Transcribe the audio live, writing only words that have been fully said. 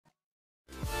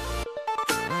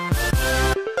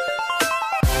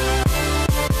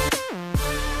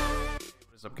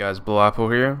What's up guys,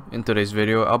 BlueApple here. In today's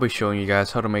video I'll be showing you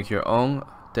guys how to make your own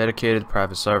dedicated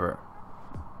private server.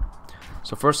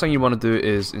 So first thing you want to do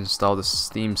is install the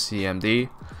steamcmd.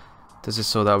 This is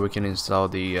so that we can install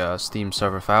the Steam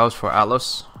server files for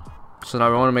Atlas. So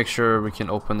now we want to make sure we can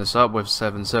open this up with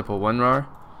 7-zip or WinRAR,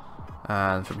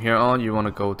 and from here on you want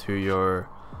to go to your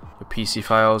PC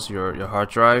files, your hard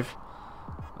drive,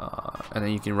 and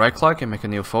then you can right click and make a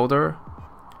new folder.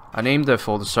 I named the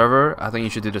folder server. I think you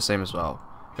should do the same as well.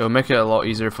 It will make it a lot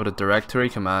easier for the directory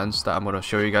commands that I'm going to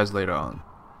show you guys later on.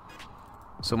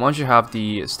 So once you have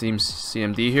the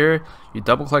steamcmd here, you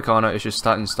double click on it, it should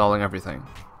start installing everything.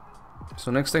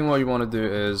 So next thing what you want to do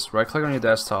is right click on your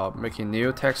desktop, make a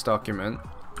new text document,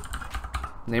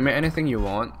 name it anything you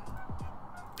want,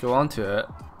 go onto it,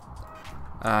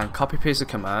 and copy paste the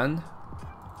command.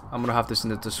 I'm going to have this in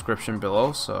the description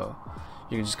below, so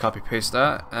you can just copy paste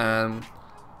that, and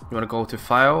you want to go to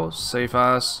File, Save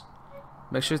As.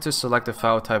 Make sure to select the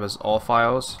file type as all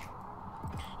files.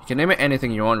 You can name it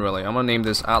anything you want really. I'm going to name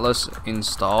this Atlas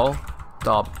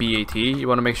install.bat. You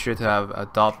want to make sure to have a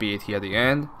 .bat at the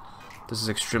end. This is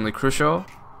extremely crucial.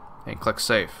 And click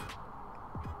Save.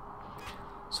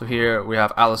 So here we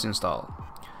have Atlas install.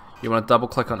 You want to double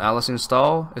click on Atlas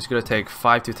install. It's going to take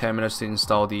 5 to 10 minutes to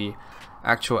install the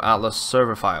actual Atlas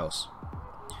server files.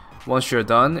 Once you're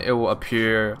done, it will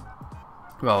appear,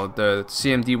 well, the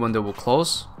CMD window will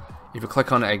close. If you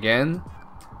click on it again,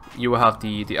 you will have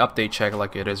the update check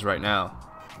like it is right now.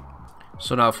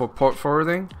 So now for port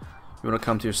forwarding, you want to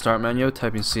come to your start menu,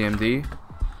 type in CMD,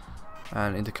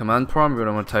 and in the command prompt you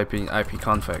want to type in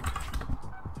ipconfig,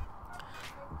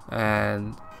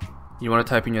 and you want to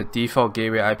type in your default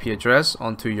gateway IP address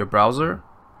onto your browser.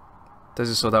 This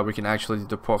is so that we can actually do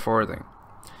the port forwarding.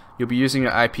 You'll be using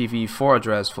your IPv4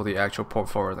 address for the actual port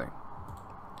forwarding.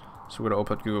 So we're going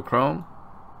to open Google Chrome,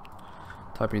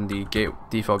 type in the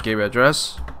default gateway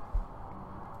address.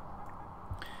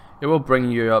 It will bring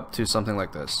you up to something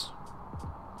like this,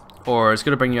 or it's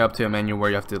going to bring you up to a menu where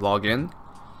you have to log in,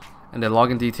 and the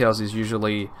login details is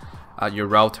usually at your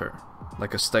router,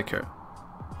 like a sticker.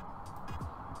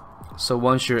 So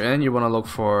once you're in, you want to look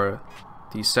for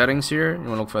the settings here. You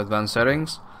want to look for advanced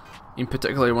settings. In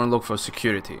particular, you want to look for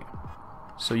security.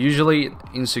 So usually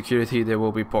in security there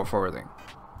will be port forwarding.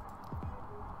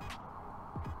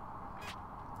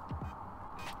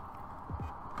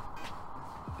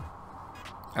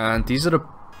 And these are the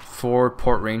 4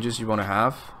 port ranges you want to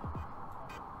have.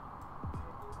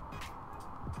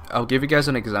 I'll give you guys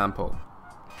an example.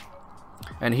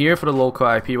 And here for the local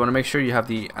IP, you want to make sure you have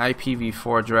the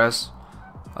IPv4 address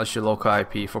as your local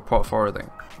IP for port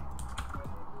forwarding.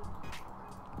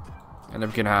 And then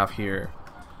we can have here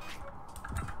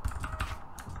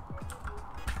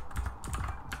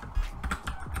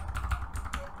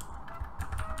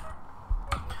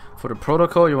for the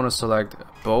protocol, you want to select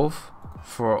both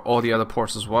for all the other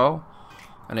ports as well,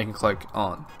 and then you can click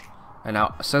on. And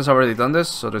now since I've already done this,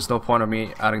 so there's no point of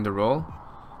me adding the role,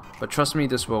 but trust me,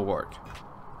 this will work.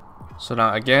 So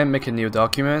now again, make a new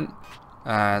document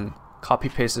and copy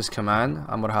paste this command.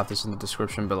 I'm gonna have this in the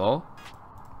description below,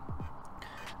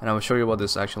 and I will show you what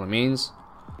this actually means.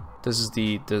 This is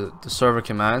the server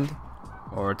command,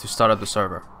 or to start up the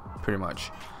server pretty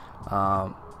much.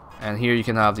 And here you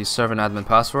can have the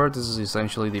ServerAdminPassword. This is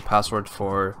essentially the password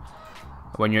for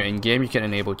when you're in game. You can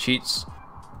enable cheats.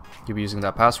 You'll be using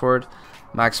that password.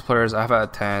 MaxPlayers, I have it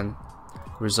at 10.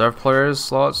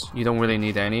 ReservedPlayerSlots, you don't really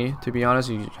need any, to be honest.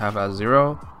 You have it at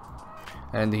 0.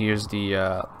 And here's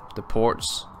the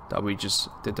ports that we just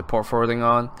did the port forwarding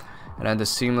on. And then the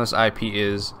SeamlessIP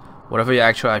is whatever your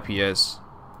actual IP is.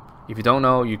 If you don't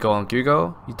know, you go on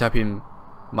Google, you type in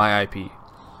my IP,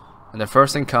 and the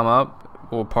first thing come up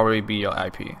will probably be your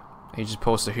IP. And you just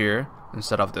post it here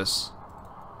instead of this.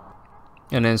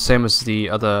 And then same as the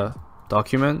other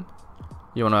document,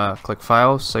 you wanna click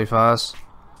File, Save As,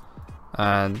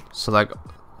 and select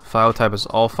file type as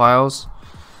all files.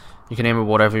 You can name it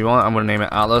whatever you want. I'm gonna name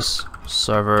it Atlas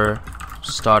Server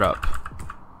Startup.bat.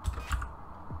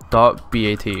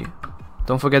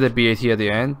 Don't forget the BAT at the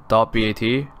end. .bat,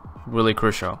 really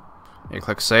crucial. You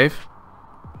click Save,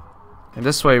 and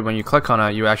this way when you click on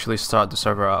it, you actually start the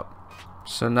server up.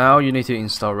 So now you need to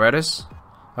install Redis.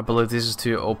 I believe this is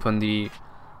to open the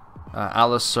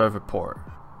Atlas server port.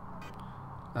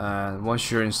 And once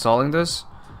you're installing this,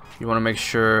 you want to make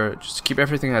sure just keep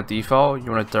everything at default. You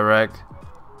want to direct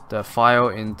the file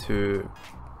into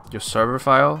your server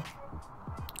file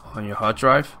on your hard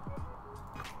drive.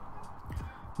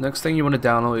 Next thing you want to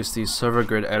download is the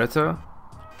ServerGridEditor.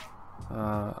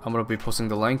 I'm going to be posting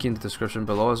the link in the description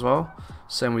below as well.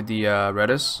 Same with the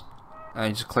Redis. And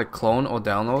you just click clone or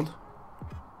download.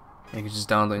 and you can just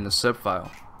download it in the zip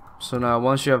file. So now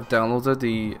once you have downloaded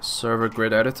the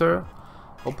ServerGridEditor,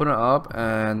 open it up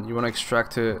and you want to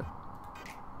extract it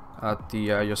at the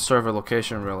your server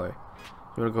location. Really,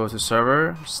 you want to go to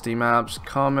Server, steamapps,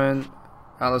 Common,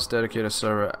 Atlas Dedicated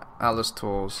Server, Atlas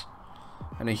Tools,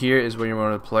 and then here is where you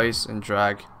want to place and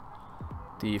drag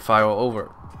the file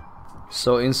over.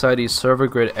 So inside the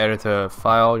ServerGridEditor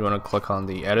file, you want to click on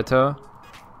the editor.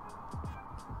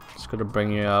 It's going to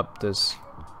bring you up this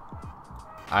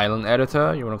island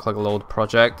editor. You want to click load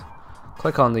project,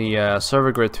 click on the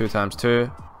ServerGrid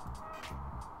 2x2,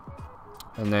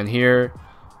 and then here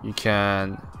you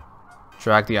can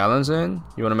drag the islands in.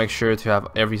 You want to make sure to have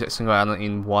every single island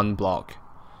in one block,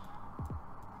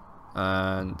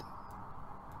 and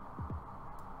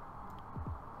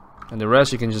the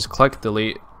rest you can just click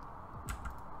delete,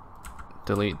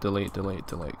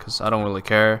 because I don't really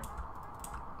care.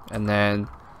 And then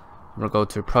we'll go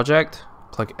to project,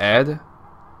 click add.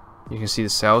 You can see the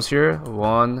cells here,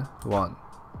 1, 1.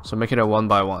 So make it a 1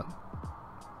 by 1,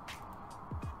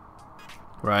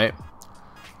 right?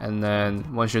 And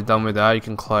then once you're done with that, you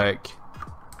can click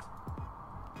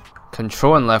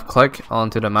Control and left click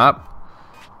onto the map,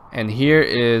 and here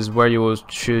is where you will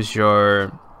choose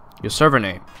your server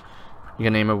name. You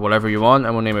can name it whatever you want.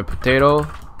 I'm gonna name it Potato,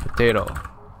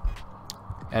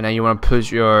 and then you want to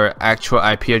put your actual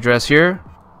IP address here,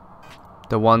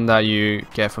 the one that you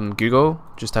get from Google.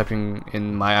 Just typing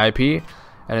in my IP,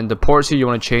 and then the ports here you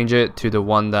want to change it to the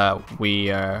one that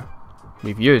we've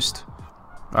used.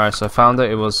 Alright, so I found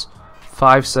it was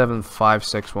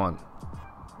 57561,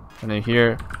 and then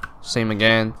here same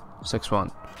again,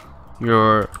 61,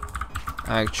 your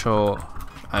actual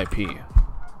IP.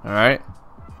 Alright,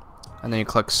 and then you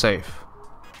click save,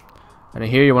 and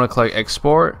then here you want to click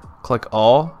export, click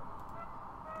all,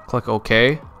 click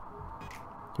OK.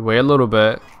 You wait a little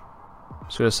bit,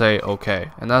 it's gonna say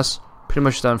OK, and that's pretty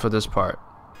much done for this part.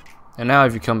 And now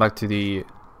if you come back to the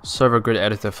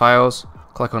ServerGridEditor files,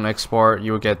 click on export,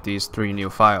 you will get these 3 new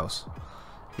files.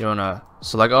 You wanna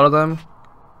select all of them,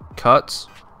 cut,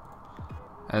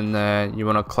 and then you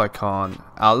wanna click on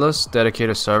Atlas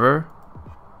Dedicated Server,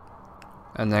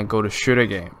 and then go to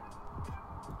ShooterGame.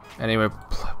 Anyway,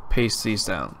 paste these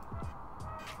down.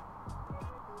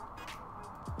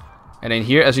 And then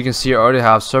here, as you can see, I already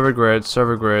have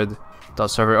ServerGrid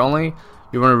only.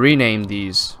 You want to rename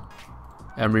these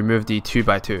and remove the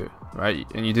 2x2, right?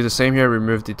 And you do the same here,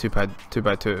 remove the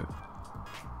 2x2.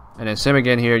 And then same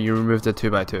again here, you remove the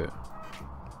 2x2.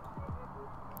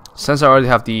 Since I already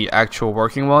have the actual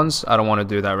working ones, I don't want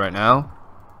to do that right now.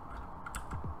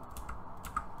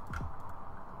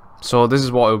 So this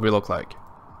is what it will look like.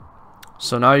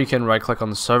 So now you can right click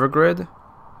on the server grid,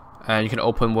 and you can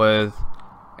open with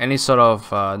any sort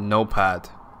of notepad,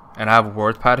 and I have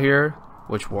WordPad here,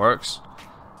 which works.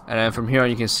 And then from here on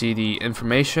you can see the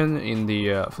information in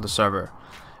the for the server.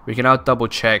 We can now double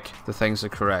check the things are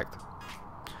correct.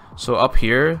 So up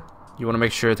here you want to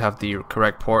make sure to have the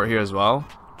correct port here as well,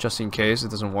 just in case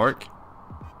it doesn't work.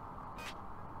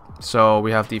 So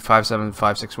we have the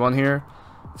 57561 here,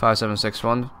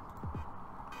 5761,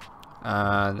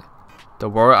 and the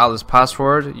World Atlas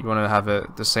password, you want to have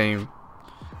it the same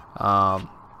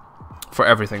for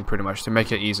everything pretty much, to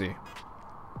make it easy.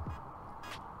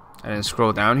 And then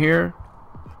scroll down here,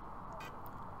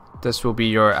 this will be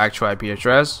your actual IP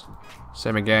address.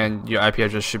 Same again, your IP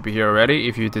address should be here already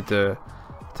if you did the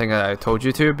thing that I told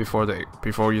you to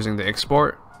before using the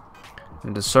export.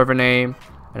 And the server name,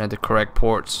 and then the correct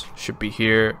ports should be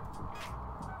here,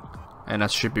 and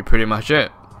that should be pretty much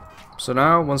it. So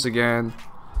now once again,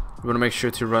 you want to make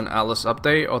sure to run Atlas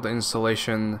update or the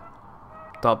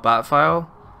installation.bat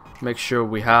file. Make sure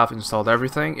we have installed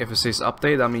everything. If it says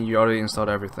update, that means you already installed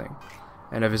everything,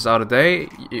 and if it's out of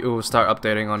date, it will start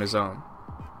updating on its own.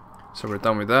 So we're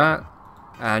done with that,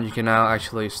 and you can now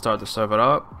actually start the server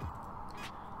up.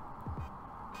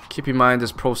 Keep in mind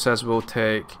this process will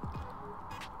take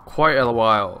quite a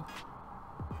while,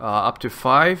 up to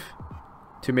 5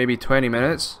 to maybe 20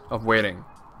 minutes of waiting.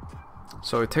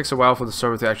 So it takes a while for the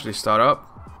server to actually start up.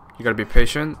 You gotta be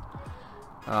patient.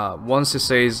 Once it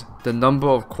says the number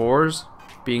of cores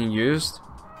being used,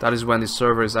 that is when the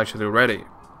server is actually ready.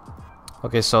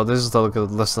 Okay, so this is the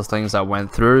list of things that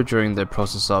went through during the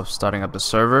process of starting up the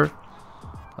server.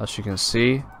 As you can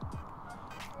see,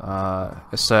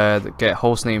 it said get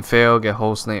host name failed, get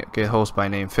host by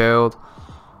name failed.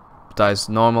 That is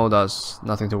normal, that's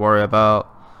nothing to worry about.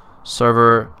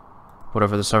 Server,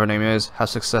 whatever the server name is,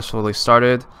 has successfully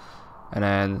started, and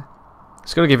then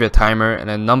it's gonna give you a timer, and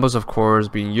then numbers of cores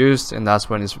being used, and that's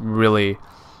when it's really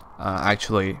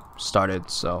actually started.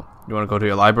 So you want to go to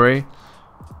your library,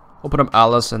 open up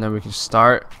Atlas, and then we can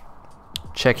start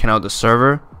checking out the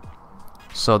server.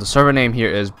 So the server name here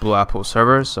is BlueApple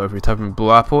server. So if you type in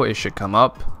BlueApple, it should come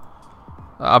up.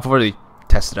 I've already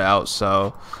tested it out,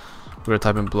 so we're gonna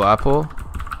type in BlueApple.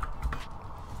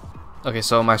 Okay,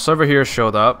 so my server here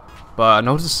showed up, but I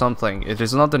noticed something. It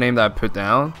is not the name that I put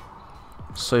down.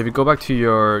 So if you go back to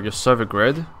your server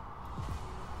grid,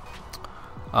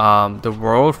 the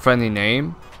world friendly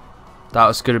name, that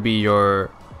was gonna be your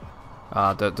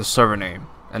the server name,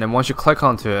 and then once you click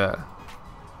onto it,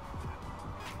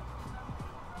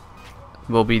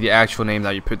 will be the actual name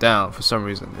that you put down. For some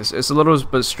reason, it's a little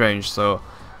bit strange. So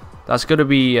that's gonna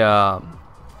be you're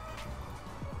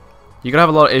gonna have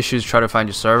a lot of issues trying to find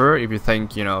your server if you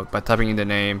think, you know, by typing in the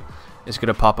name it's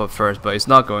gonna pop up first, but it's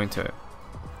not going to.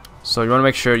 So you want to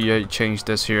make sure you change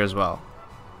this here as well,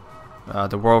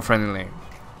 the world friendly name,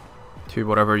 to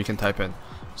whatever you can type in.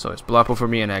 So it's BlueApple for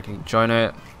me, and I can join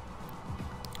it.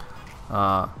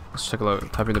 Let's take a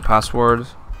look. Type in the password.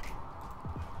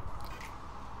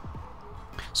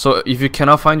 So if you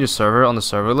cannot find your server on the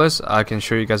server list, I can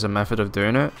show you guys a method of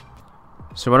doing it.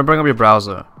 So you want to bring up your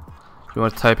browser. You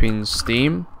want to type in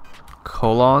steam : //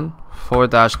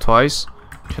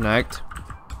 connect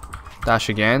 /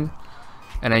 again,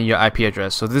 and then your IP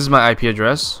address. So this is my IP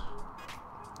address.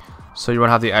 So you want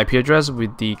to have the IP address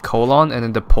with the colon and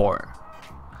then the port.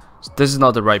 So this is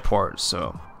not the right port,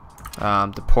 so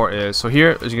the port is, so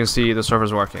here as you can see the server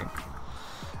is working.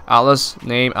 Atlas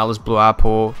name, Atlas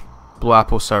BlueApple,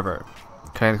 BlueApple server.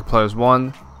 Connected players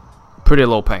 1, pretty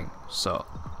low ping. So,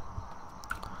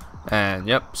 and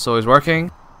yep, so it's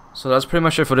working. So that's pretty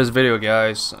much it for this video,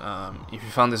 guys. If you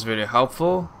found this video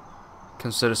helpful,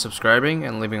 consider subscribing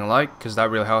and leaving a like, because that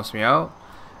really helps me out.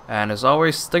 And as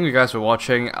always, thank you guys for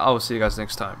watching. I will see you guys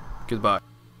next time. Goodbye.